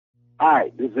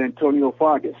Hi, this is Antonio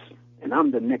Fargas, and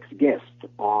I'm the next guest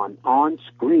On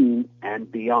Screen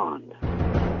and Beyond.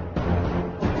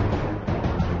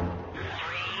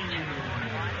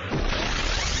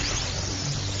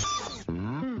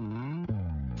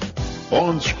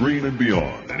 On Screen and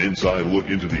Beyond, an inside look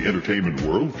into the entertainment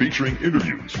world featuring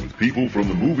interviews with people from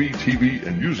the movie, TV,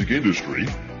 and music industry,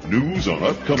 news on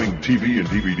upcoming TV and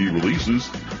DVD releases,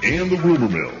 and the rumor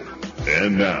mill.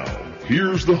 And now,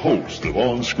 here's the host of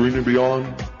On Screen and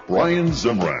Beyond, Brian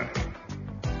Zemrak.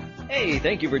 Hey,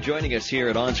 thank you for joining us here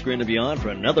at On Screen and Beyond for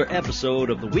another episode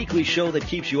of the weekly show that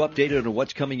keeps you updated on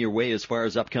what's coming your way as far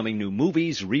as upcoming new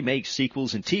movies, remakes,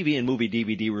 sequels, and TV and movie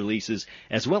DVD releases,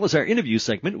 as well as our interview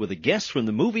segment with a guest from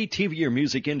the movie, TV, or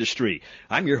music industry.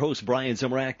 I'm your host, Brian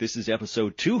Zemrak. This is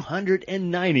episode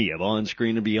 290 of On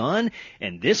Screen and Beyond,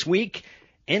 and this week,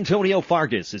 Antonio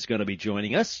Fargas is going to be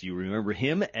joining us. You remember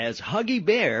him as Huggy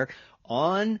Bear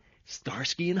on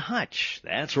Starsky and Hutch.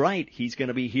 That's right. He's going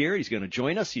to be here. He's going to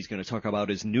join us. He's going to talk about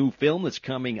his new film that's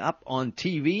coming up on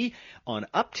TV, on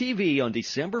Up TV on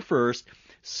December 1st,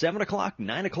 7 o'clock,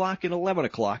 9 o'clock, and 11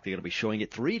 o'clock. They're going to be showing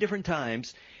it 3 different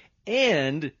times.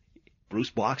 And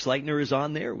Bruce Boxleitner is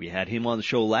on there. We had him on the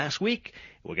show last week.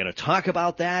 We're going to talk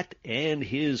about that and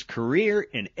his career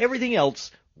and everything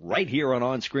else right here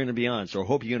on Screen and Beyond. So I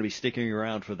hope you're going to be sticking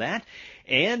around for that.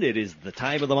 And it is the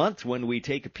time of the month when we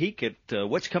take a peek at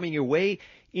what's coming your way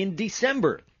in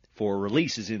December for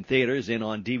releases in theaters and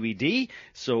on DVD.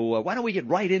 So why don't we get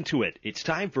right into it? It's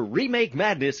time for Remake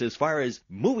Madness as far as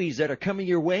movies that are coming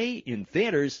your way in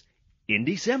theaters in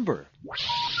December.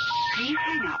 Please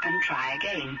hang up and try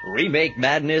again. Remake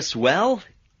Madness, well,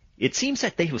 it seems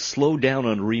that they have slowed down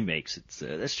on remakes.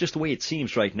 That's just the way it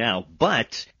seems right now.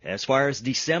 But as far as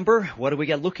December, what do we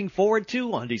got looking forward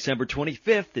to? On December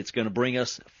 25th, it's going to bring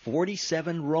us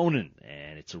 47 Ronin.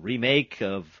 And it's a remake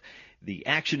of the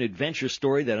action-adventure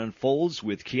story that unfolds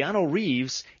with Keanu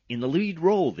Reeves in the lead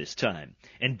role this time.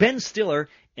 And Ben Stiller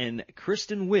and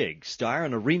Kristen Wiig star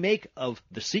in a remake of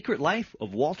The Secret Life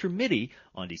of Walter Mitty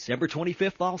on December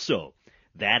 25th also.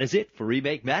 That is it for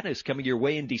Remake Madness coming your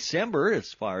way in December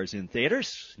as far as in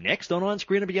theaters. Next on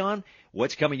Screen and Beyond,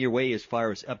 what's coming your way as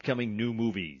far as upcoming new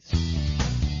movies?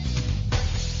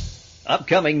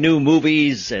 Upcoming new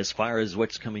movies as far as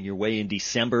what's coming your way in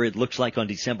December. It looks like on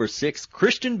December 6th,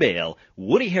 Christian Bale,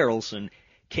 Woody Harrelson,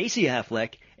 Casey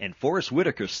Affleck, and Forest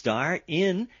Whitaker star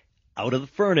in Out of the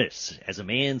Furnace as a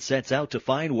man sets out to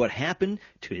find what happened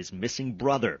to his missing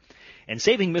brother. And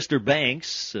Saving Mr.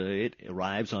 Banks, it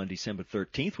arrives on December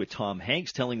 13th with Tom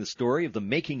Hanks telling the story of the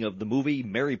making of the movie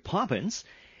Mary Poppins.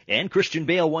 And Christian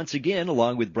Bale once again,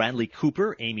 along with Bradley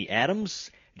Cooper, Amy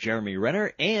Adams, Jeremy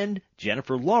Renner, and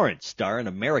Jennifer Lawrence, star in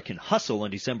American Hustle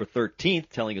on December 13th,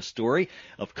 telling a story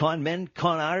of con men,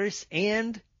 con artists,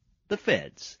 and the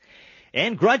feds.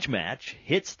 And Grudge Match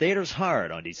hits theaters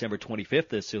hard on December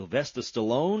 25th as Sylvester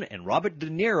Stallone and Robert De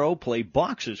Niro play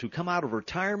boxers who come out of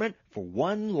retirement for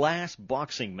one last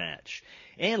boxing match.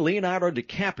 And Leonardo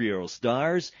DiCaprio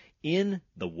stars in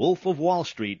The Wolf of Wall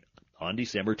Street on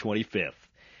December 25th.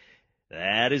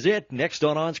 That is it. Next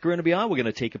on Screen and Beyond, we're going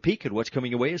to take a peek at what's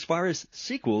coming away as far as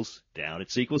sequels down at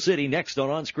Sequel City. Next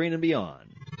on Screen and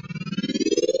Beyond.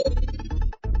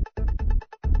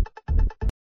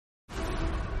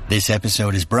 This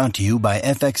episode is brought to you by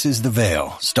FX's The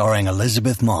Veil, starring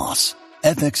Elizabeth Moss.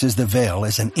 FX's The Veil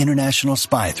is an international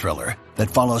spy thriller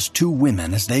that follows 2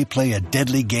 women as they play a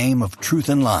deadly game of truth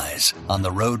and lies on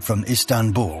the road from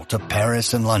Istanbul to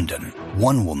Paris and London.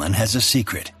 One woman has a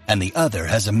secret, and the other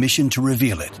has a mission to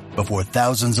reveal it before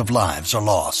thousands of lives are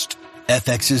lost.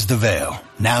 FX's The Veil,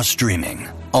 now streaming,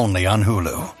 only on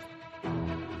Hulu.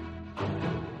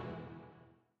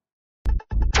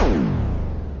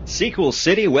 Sequel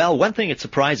City, well, one thing that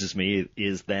surprises me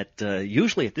is that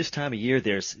usually at this time of year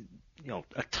there's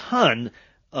a ton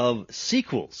of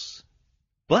sequels,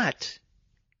 but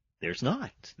there's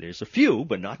not. There's a few,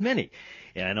 but not many.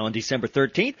 And on December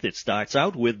 13th, it starts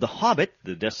out with The Hobbit,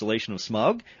 The Desolation of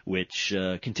Smaug, which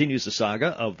continues the saga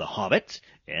of The Hobbit.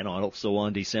 And also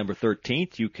on December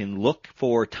 13th, you can look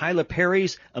for Tyler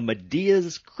Perry's A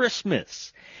Medea's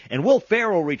Christmas. And Will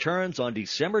Ferrell returns on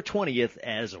December 20th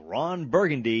as Ron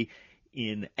Burgundy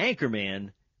in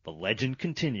Anchorman, The Legend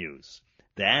Continues.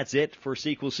 That's it for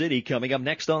Sequel City. Coming up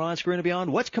next on Screen and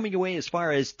Beyond, what's coming away as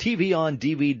far as TV on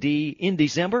DVD in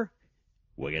December?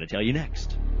 We're going to tell you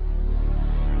next.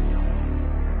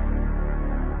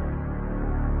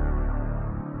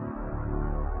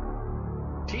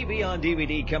 TV on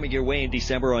DVD coming your way in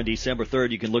December. On December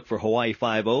 3rd, you can look for Hawaii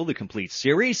Five-0, the complete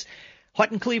series.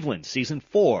 Houghton Cleveland, Season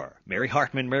 4. Mary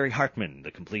Hartman,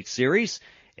 the complete series.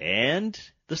 And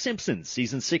The Simpsons,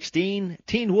 Season 16,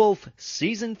 Teen Wolf,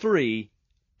 Season 3,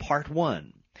 Part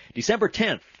 1. December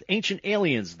 10th, Ancient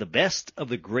Aliens, The Best of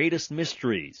the Greatest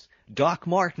Mysteries, Doc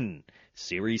Martin,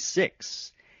 Series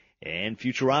 6. And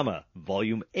Futurama,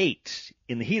 Volume 8,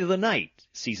 In the Heat of the Night,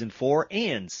 Season 4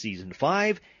 and Season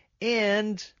 5,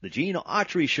 and The Gene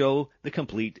Autry Show, the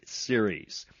complete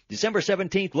series. December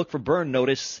 17th, look for Burn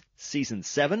Notice, Season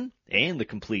 7, and the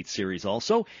complete series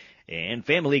also. And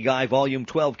Family Guy Volume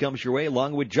 12 comes your way,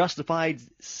 along with Justified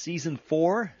Season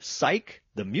 4, Psych,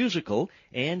 the musical,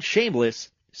 and Shameless,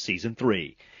 Season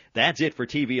 3. That's it for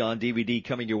TV on DVD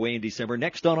coming your way in December.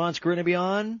 Next on Screen and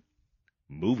Beyond,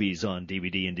 movies on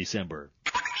DVD in December.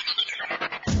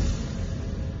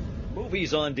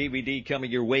 Movies on DVD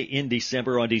coming your way in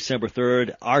December. On December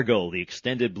 3rd, Argo, the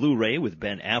extended Blu-ray with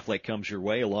Ben Affleck comes your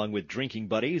way, along with Drinking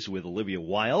Buddies with Olivia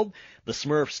Wilde, The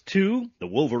Smurfs 2, The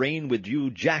Wolverine with Hugh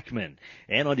Jackman,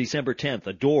 and on December 10th,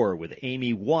 Adore with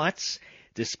Amy Watts,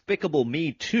 Despicable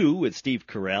Me 2 with Steve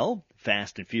Carell,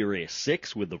 Fast and Furious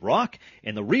 6 with The Rock,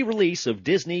 and the re-release of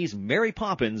Disney's Mary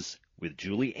Poppins with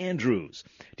Julie Andrews.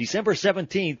 December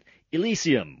 17th,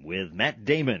 Elysium with Matt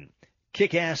Damon,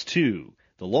 Kick-Ass 2,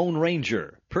 The Lone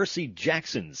Ranger, Percy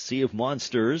Jackson's Sea of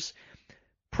Monsters,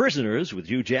 Prisoners with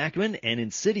Hugh Jackman, and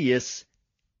Insidious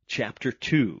Chapter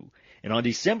 2. And on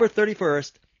December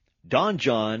 31st, Don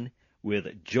John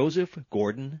with Joseph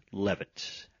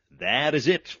Gordon-Levitt. That is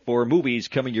it for movies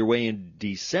coming your way in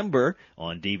December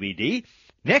on DVD.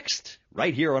 Next,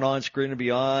 right here on Screen and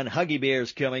Beyond, Huggy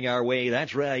Bear's coming our way.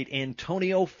 That's right,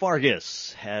 Antonio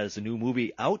Fargas has a new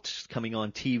movie out, coming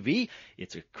on TV.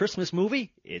 It's a Christmas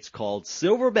movie. It's called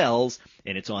Silver Bells,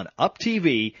 and it's on Up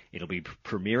TV. It'll be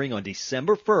premiering on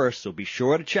December 1st, so be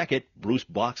sure to check it. Bruce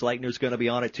Boxleitner's going to be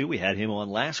on it, too. We had him on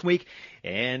last week.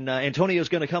 And Antonio's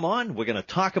going to come on. We're going to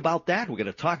talk about that. We're going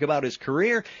to talk about his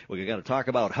career. We're going to talk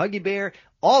about Huggy Bear.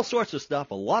 All sorts of stuff.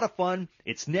 A lot of fun.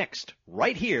 It's next,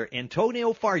 right here.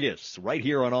 Antonio Fargas, right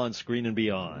here on Screen and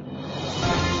Beyond.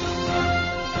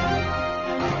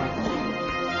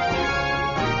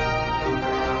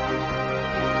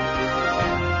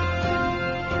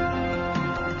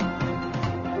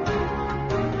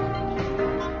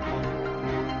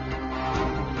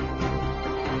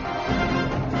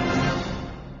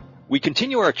 We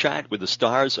continue our chat with the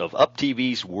stars of Up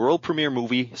TV's world premiere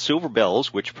movie, Silver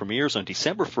Bells, which premieres on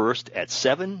December 1st at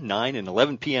 7, 9, and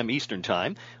 11 p.m. Eastern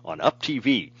Time on Up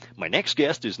TV. My next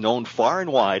guest is known far and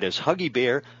wide as Huggy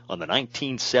Bear on the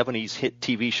 1970s hit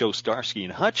TV show Starsky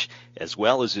and Hutch, as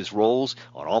well as his roles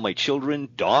on All My Children,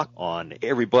 Doc, on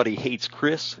Everybody Hates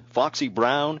Chris, Foxy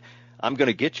Brown, I'm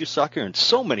Gonna Get You, Sucker, and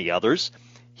so many others.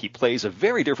 He plays a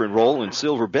very different role in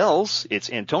Silver Bells.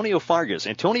 It's Antonio Fargas.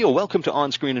 Antonio, welcome to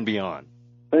On Screen and Beyond.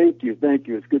 Thank you.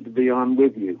 It's good to be on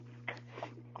with you.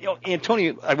 You know,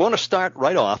 Antonio, I want to start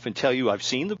right off and tell you I've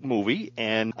seen the movie,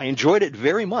 and I enjoyed it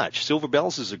very much. Silver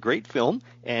Bells is a great film,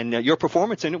 and your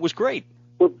performance in it was great.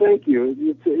 Well, thank you.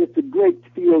 It's a great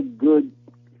feel-good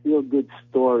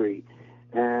story,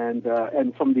 and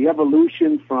from the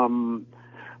evolution from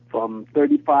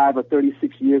 35 or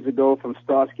 36 years ago, from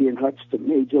Starsky and Hutch to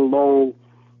Major Lowell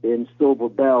in Silver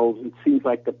Bells, it seems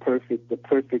like the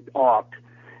perfect arc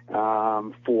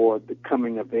for the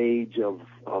coming of age of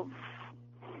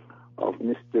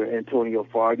Mr. Antonio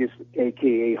Fargas,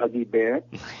 a.k.a. Huggy Bear.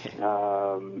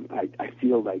 I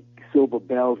feel like Silver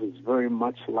Bells is very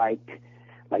much like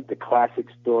the classic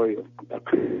story of A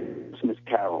Christmas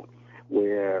Carol,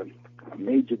 where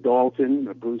Major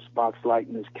Dalton, Bruce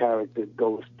Boxleitner's character,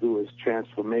 goes through his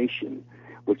transformation,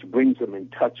 which brings him in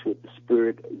touch with the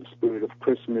spirit of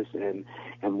Christmas and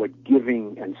what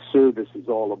giving and service is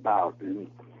all about.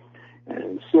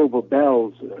 And Silver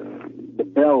Bells, the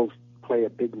bells play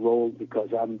a big role because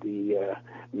I'm the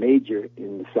major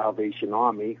in the Salvation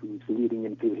Army who's leading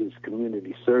into his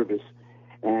community service,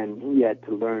 and he had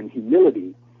to learn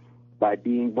humility by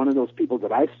being one of those people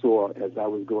that I saw as I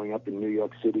was growing up in New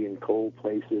York City in cold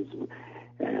places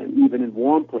and even in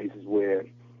warm places where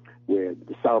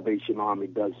the Salvation Army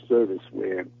does service,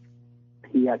 where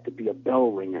he had to be a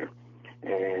bell ringer.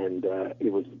 And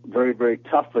it was very, very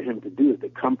tough for him to do it, to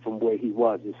come from where he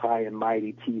was, this high and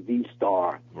mighty TV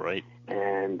star. Right.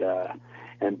 And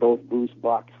both Bruce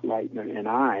Boxleitner and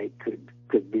I could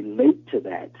relate to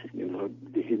that,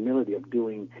 the humility of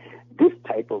doing this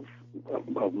type of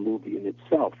movie in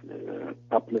itself,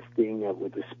 uplifting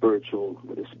with a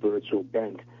spiritual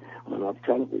bent on our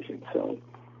television. So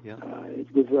yeah.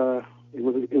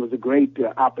 It was a great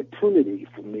opportunity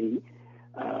for me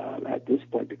at this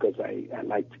point, because I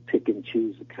like to pick and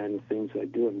choose the kind of things I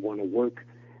do and want to work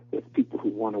with people who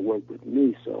want to work with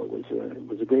me. So it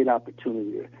was a great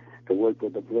opportunity work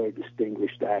with a very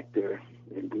distinguished actor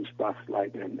in Bruce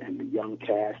Boxleitner and the young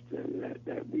cast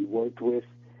that we worked with,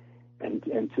 and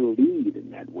to lead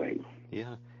in that way.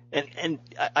 Yeah. And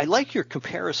I like your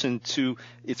comparison to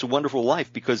It's a Wonderful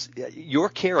Life, because your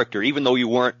character, even though you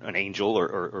weren't an angel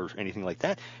or anything like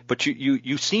that, but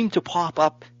you seem to pop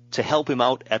up to help him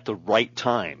out at the right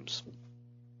times.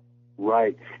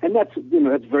 Right. And that's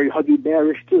very Huggy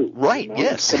Bearish too. Right,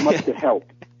 yes. Come up to help.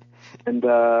 And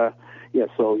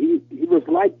so he was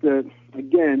like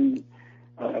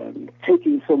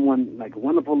taking someone like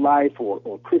Wonderful Life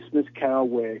or Christmas Carol,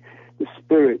 where the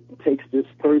Spirit takes this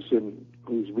person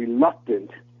who's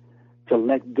reluctant to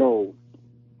let go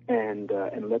and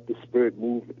let the Spirit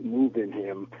move in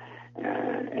him,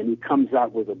 and he comes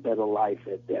out with a better life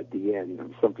at the end,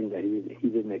 something that he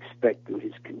didn't expect through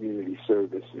his community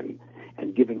service,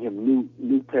 and giving him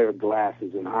new pair of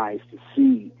glasses and eyes to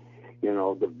see,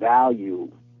 the value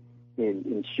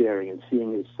in sharing and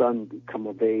seeing his son come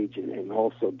of age and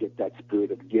also get that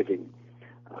spirit of giving.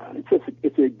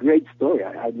 It's a great story.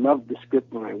 I loved the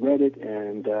script when I read it,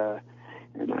 and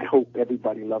I hope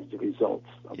everybody loves the results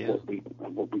of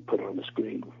what we put on the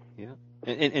screen. Yeah.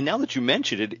 And now that you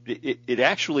mention it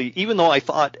actually, even though I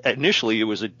thought initially it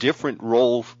was a different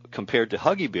role compared to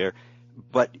Huggy Bear,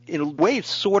 but in a way it's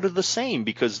sort of the same,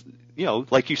 because,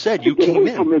 like you said, you came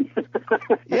in.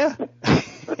 Yeah.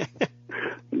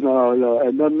 No,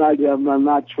 and I'm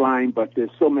not trying, but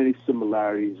there's so many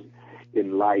similarities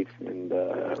in life, and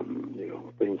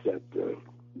things that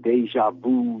deja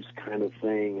vu's kind of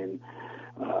thing, and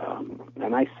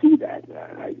I see that.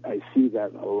 I see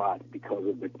that a lot because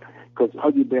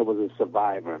Huggy Bear was a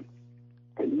survivor,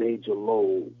 and Major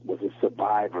Lowell was a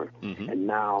survivor, and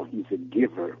now he's a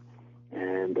giver,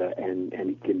 and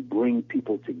he can bring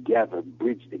people together,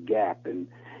 bridge the gap, and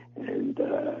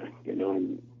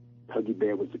Huggy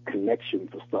Bear was a connection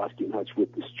for Starsky and Hutch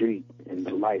with the street and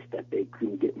the life that they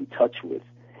couldn't get in touch with.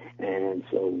 And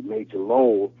so Major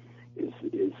Lowell is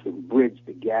to bridge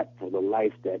the gap for the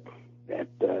life that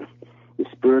the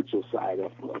spiritual side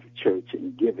of church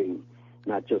and giving,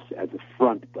 not just as a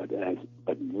front, but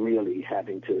really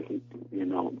having to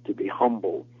be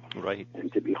humble, right,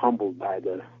 and to be humbled by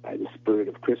the spirit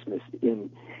of Christmas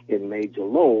in Major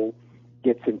Lowell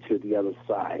gets into the other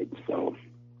side. So.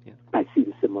 Yeah. I see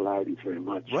the similarities very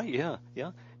much. Right, yeah.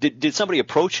 Did somebody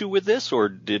approach you with this, or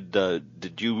did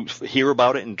you hear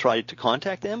about it and try to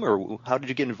contact them, or how did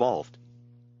you get involved?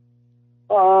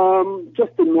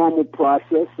 Just the normal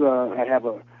process. I have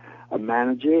a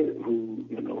manager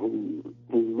who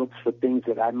looks for things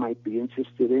that I might be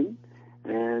interested in,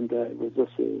 and it was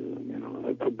just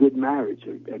a good marriage,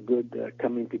 a good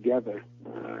coming together,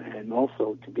 and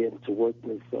also to be able to work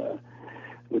with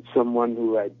someone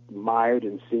who I admired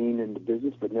and seen in the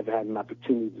business but never had an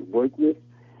opportunity to work with,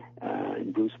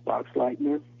 in Bruce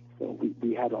Boxleitner. So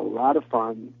we had a lot of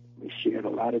fun. We shared a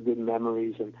lot of good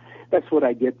memories, and that's what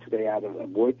I get today out of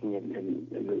working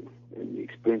in the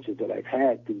experiences that I've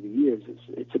had through the years.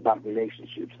 It's about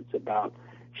relationships. It's about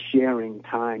sharing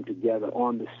time together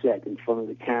on the set in front of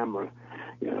the camera,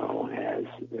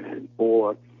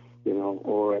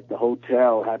 or at the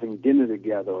hotel having dinner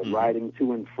together, or riding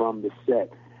to and from the set.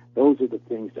 Those are the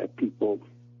things that people,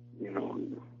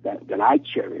 that I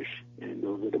cherish, and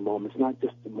those are the moments, not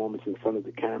just the moments in front of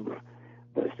the camera,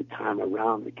 but it's the time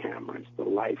around the camera. It's the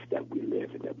life that we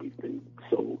live and that we've been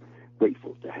so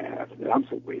grateful to have, that I'm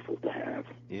so grateful to have.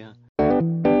 Yeah.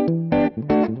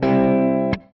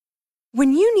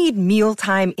 When you need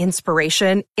mealtime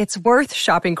inspiration, it's worth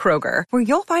shopping Kroger, where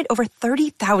you'll find over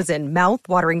 30,000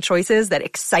 mouth-watering choices that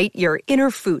excite your inner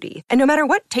foodie. And no matter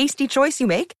what tasty choice you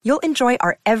make, you'll enjoy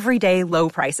our everyday low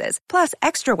prices, plus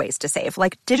extra ways to save,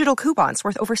 like digital coupons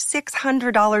worth over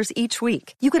 $600 each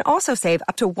week. You can also save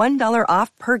up to $1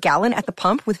 off per gallon at the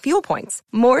pump with fuel points.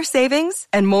 More savings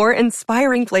and more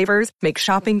inspiring flavors make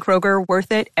shopping Kroger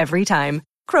worth it every time.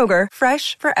 Kroger,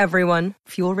 fresh for everyone.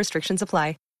 Fuel restrictions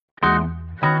apply.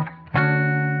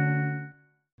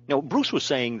 Now, Bruce was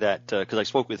saying that, because I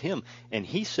spoke with him, and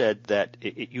he said that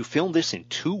you filmed this in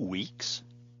 2 weeks.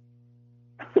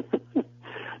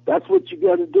 That's what you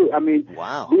got to do. I mean,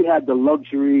 wow. We had the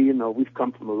luxury, we've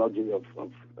come from the luxury of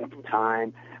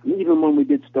time. I mean, even when we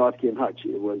did Starsky and Hutch,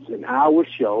 it was an hour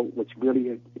show, which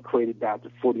really equated down to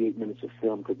 48 minutes of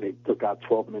film because they took out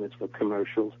 12 minutes for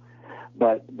commercials.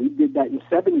 But we did that in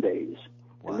 7 days.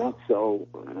 Wow. And that's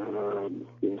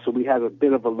so we had a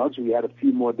bit of a luxury. We had a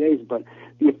few more days, but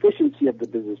the efficiency of the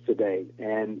business today,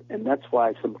 and that's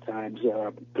why sometimes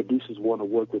producers want to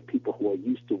work with people who are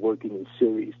used to working in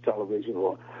series television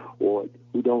or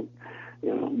who don't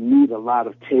need a lot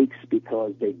of takes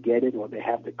because they get it or they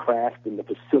have the craft and the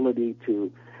facility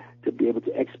to be able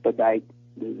to expedite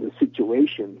the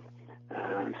situation.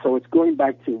 So it's going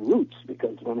back to roots,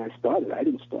 because when I started, I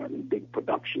didn't start in big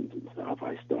productions and stuff.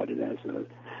 I started as a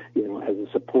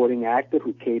supporting actor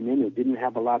who came in, who didn't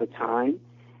have a lot of time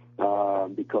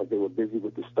because they were busy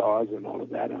with the stars and all of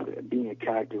that. Being a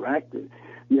character actor,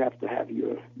 you have to have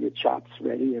your chops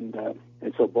ready, and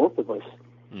so both of us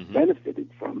benefited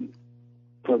from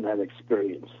that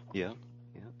experience. Yeah.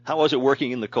 How was it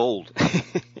working in the cold?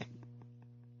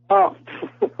 Oh.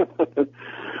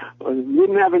 We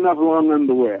didn't have enough long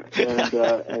underwear,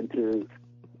 and to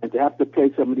have to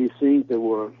play some of these scenes that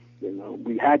were,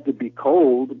 we had to be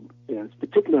cold,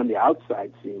 particularly on the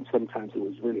outside scenes. Sometimes it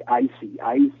was really icy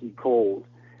cold,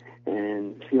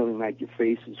 and feeling like your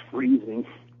face is freezing,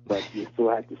 but you still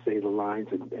had to say the lines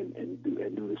and do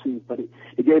the scenes. But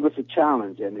it gave us a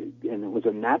challenge, and it was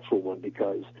a natural one,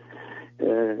 because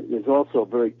it's also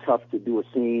very tough to do a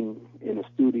scene in a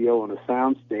studio on a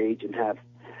sound stage and have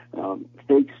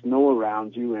fake snow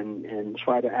around you and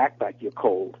try to act like you're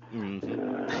cold.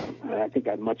 I think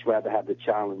I'd much rather have the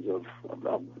challenge of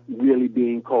really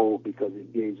being cold, because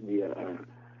it gives me a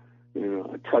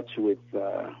touch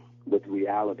with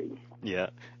reality. Yeah.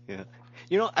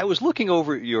 I was looking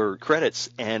over your credits,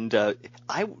 and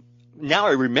now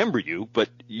I remember you, but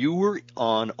you were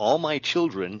on All My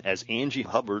Children as Angie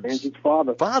Hubbard's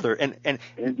father, and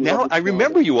now I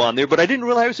remember you on there, but I didn't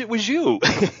realize it was you.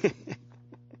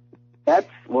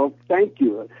 Well, thank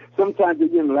you. Sometimes,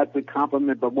 that's a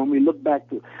compliment, but when we look back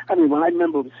when I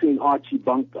remember seeing Archie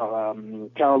Bunker,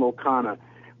 Carroll O'Connor,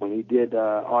 when he did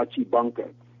Archie Bunker,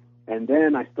 and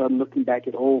then I started looking back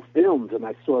at old films, and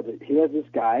I saw that here's this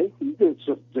guy, he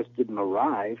just didn't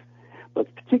arrive,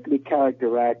 but particularly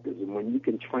character actors, and when you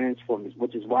can transform this,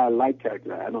 which is why I like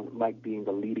character. I don't like being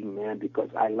the leading man, because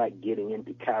I like getting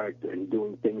into character and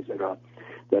doing things that are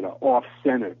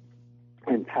off-center,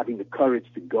 and having the courage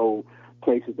to go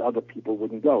places other people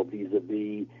wouldn't go.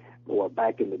 Vis-a-vis, or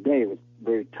back in the day, it was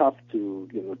very tough to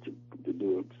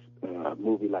do a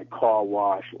movie like Car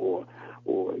Wash, or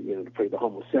to play the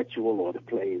homosexual, or to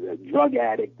play the drug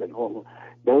addict, and all.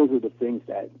 Those are the things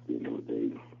that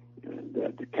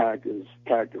the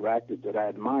character actors that I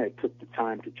admire took the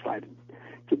time to try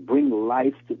to bring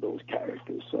life to those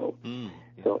characters. So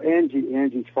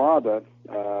Angie's father,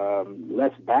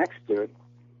 Les Baxter.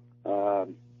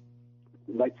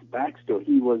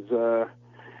 He was,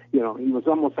 he was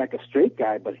almost like a straight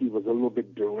guy, but he was a little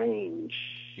bit deranged.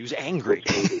 He was angry,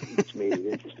 which made it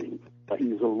interesting. But he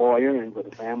was a lawyer and was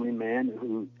a family man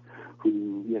who,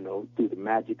 through the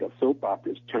magic of soap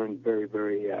operas, turned very,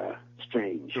 very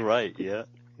strange. Right. Yeah.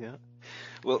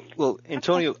 Well,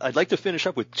 Antonio, I'd like to finish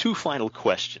up with two final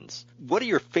questions. What are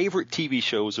your favorite TV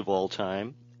shows of all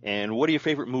time, and what are your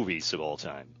favorite movies of all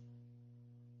time?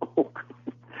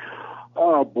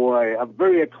 Oh, boy. I'm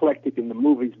very eclectic in the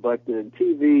movies, but in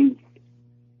TV,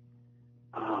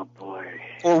 oh, boy.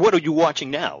 Or what are you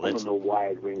watching now? I don't know why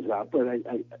it rings out, but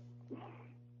I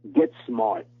Get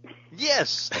Smart.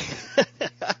 Yes.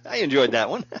 I enjoyed that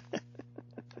one.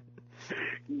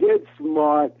 Get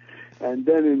Smart. And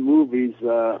then in movies,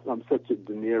 I'm such a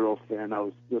De Niro fan. I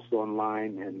was just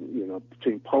online, and,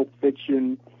 between Pulp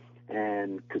Fiction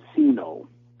and Casino.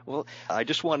 Well, I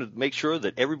just wanted to make sure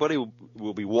that everybody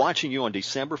will be watching you on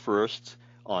December 1st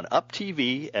on Up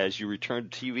TV as you return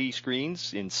to TV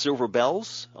screens in Silver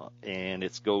Bells, and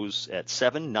it goes at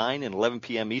 7, 9, and 11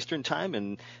 p.m. Eastern Time.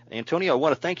 And, Antonio, I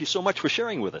want to thank you so much for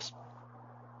sharing with us.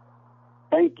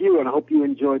 Thank you, and I hope you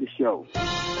enjoy the show.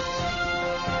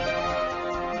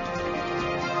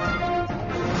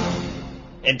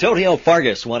 Antonio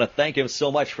Fargas, want to thank him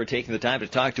so much for taking the time to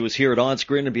talk to us here at On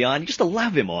Screen and Beyond. Used to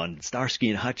love him on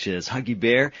Starsky and Hutch as Huggy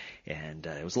Bear, and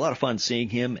it was a lot of fun seeing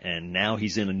him, and now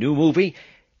he's in a new movie,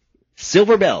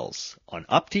 Silver Bells, on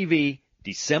Up TV,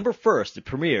 December 1st. It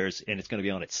premieres, and it's going to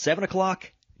be on at 7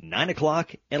 o'clock, 9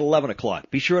 o'clock, and 11 o'clock.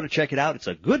 Be sure to check it out. It's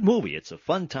a good movie. It's a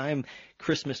fun time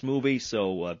Christmas movie,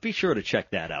 so be sure to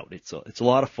check that out. It's a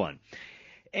lot of fun.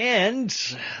 And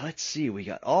let's see, we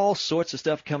got all sorts of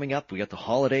stuff coming up. We got the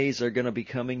holidays are going to be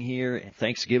coming here, and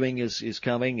Thanksgiving is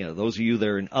coming. Those of you that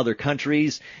are in other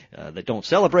countries that don't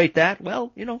celebrate that,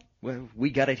 well,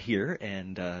 we got it here,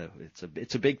 and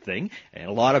it's a big thing. And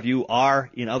a lot of you are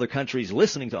in other countries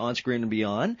listening to On Screen and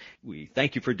Beyond. We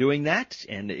thank you for doing that.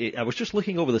 And I was just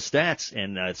looking over the stats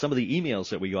and some of the emails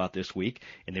that we got this week,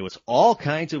 and there was all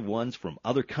kinds of ones from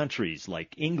other countries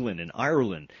like England and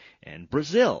Ireland and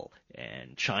Brazil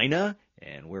and China,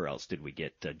 and where else did we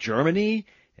get? Germany,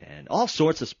 and all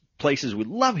sorts of places. We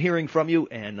love hearing from you,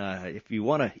 and if you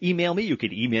want to email me, you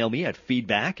can email me at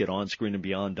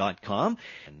feedback@onscreenandbeyond.com,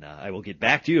 and I will get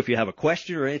back to you if you have a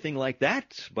question or anything like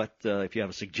that. But if you have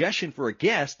a suggestion for a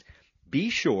guest, be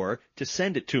sure to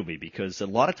send it to me, because a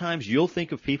lot of times you'll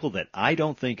think of people that I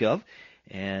don't think of,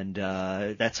 and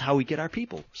that's how we get our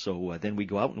people. So then we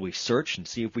go out and we search and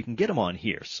see if we can get them on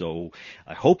here. So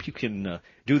I hope you can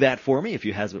do that for me if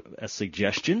you have a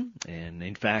suggestion. And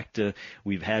in fact,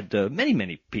 we've had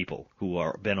many people who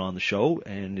are been on the show,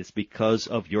 and it's because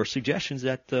of your suggestions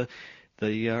that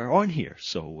they are on here.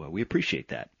 So we appreciate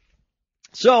that.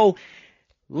 So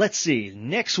let's see.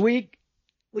 Next week,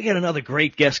 we got another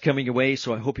great guest coming your way,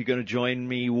 so I hope you're going to join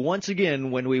me once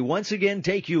again when we once again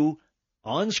take you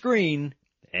on screen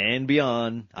and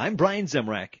beyond. I'm Brian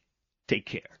Zemrak. Take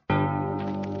care.